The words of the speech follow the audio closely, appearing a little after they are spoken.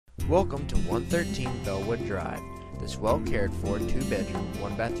Welcome to 113 Bellwood Drive. This well-cared-for 2-bedroom,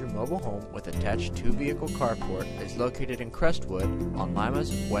 1-bathroom mobile home with attached 2-vehicle carport is located in Crestwood on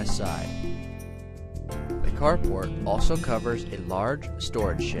Lima's west side. The carport also covers a large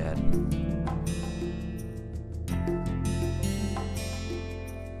storage shed.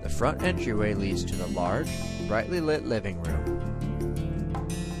 The front entryway leads to the large, brightly lit living room.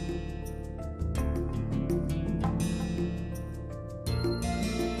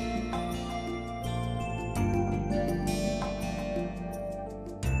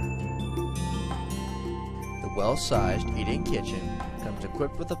 The well-sized eat-in kitchen comes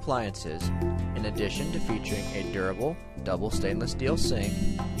equipped with appliances, in addition to featuring a durable double stainless steel sink,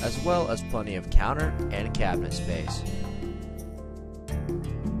 as well as plenty of counter and cabinet space.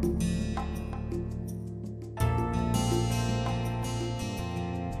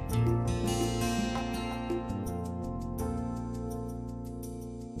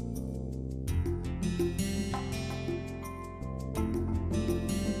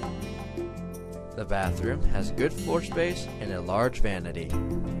 The bathroom has good floor space and a large vanity.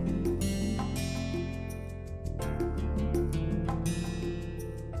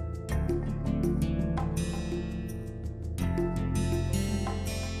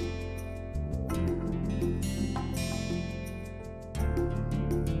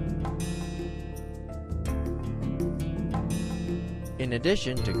 In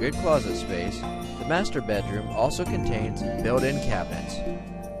addition to good closet space, the master bedroom also contains built-in cabinets.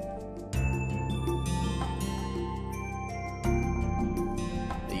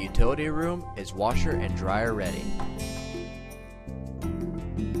 The utility room is washer and dryer ready.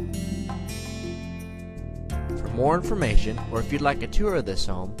 For more information, or if you'd like a tour of this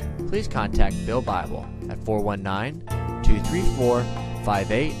home, please contact Bill Bible at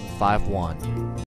 419-234-5851.